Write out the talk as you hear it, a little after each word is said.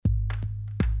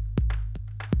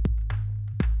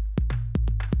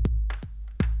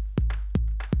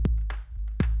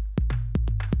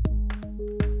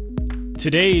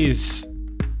Today's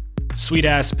sweet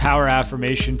ass power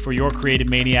affirmation for your creative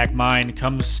maniac mind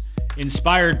comes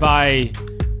inspired by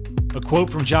a quote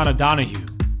from John O'Donohue.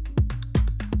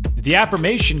 The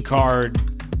affirmation card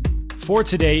for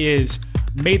today is,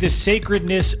 "May the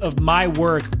sacredness of my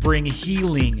work bring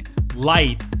healing,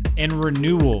 light, and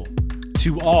renewal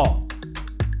to all."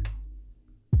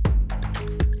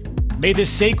 May the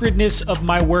sacredness of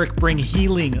my work bring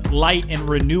healing, light, and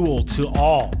renewal to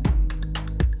all.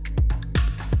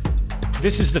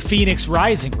 This is the phoenix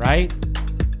rising, right?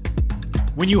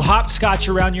 When you hopscotch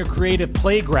around your creative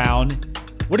playground,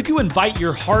 what if you invite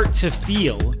your heart to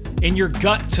feel and your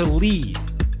gut to lead?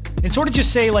 And sort of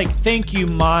just say like, "Thank you,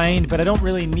 mind, but I don't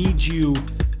really need you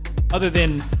other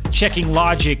than checking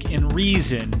logic and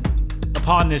reason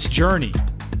upon this journey."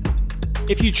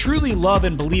 If you truly love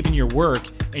and believe in your work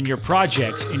and your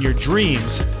projects and your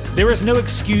dreams, there is no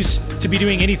excuse to be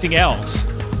doing anything else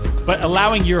but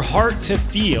allowing your heart to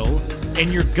feel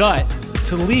and your gut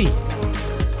to lead.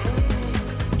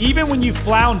 Even when you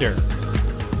flounder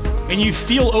and you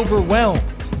feel overwhelmed,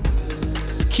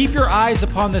 keep your eyes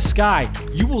upon the sky.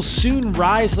 You will soon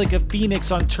rise like a phoenix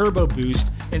on turbo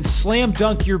boost and slam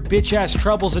dunk your bitch ass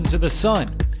troubles into the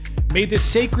sun. May the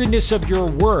sacredness of your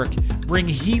work bring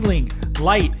healing,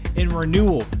 light, and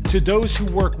renewal to those who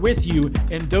work with you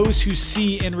and those who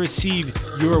see and receive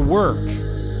your work.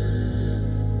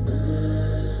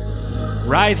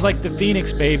 Rise like the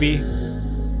phoenix, baby.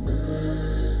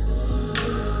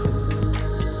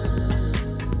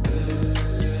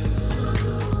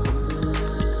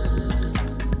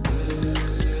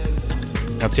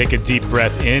 Now take a deep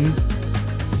breath in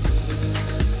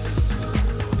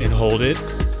and hold it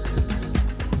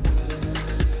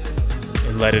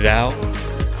and let it out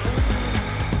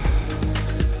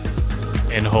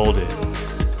and hold it.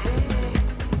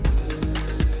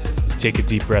 Take a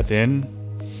deep breath in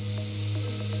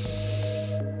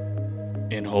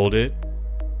and hold it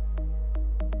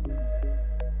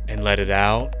and let it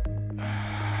out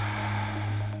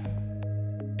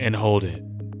and hold it.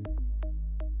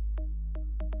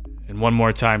 And one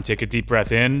more time, take a deep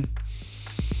breath in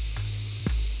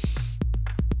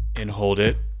and hold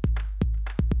it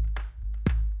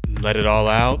and let it all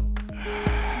out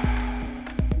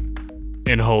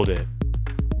and hold it.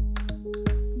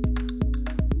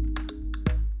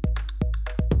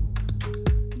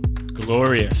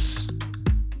 Glorious.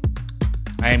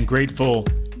 I am grateful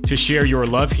to share your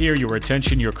love here, your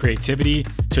attention, your creativity,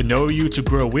 to know you, to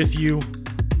grow with you.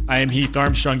 I am Heath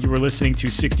Armstrong. You are listening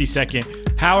to 60-second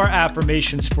power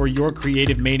affirmations for your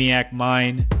creative maniac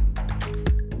mind.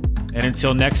 And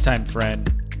until next time,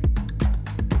 friend,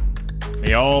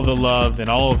 may all of the love and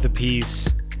all of the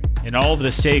peace and all of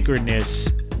the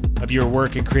sacredness of your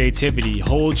work and creativity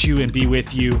hold you and be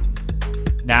with you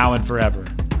now and forever.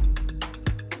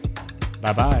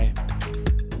 Bye-bye.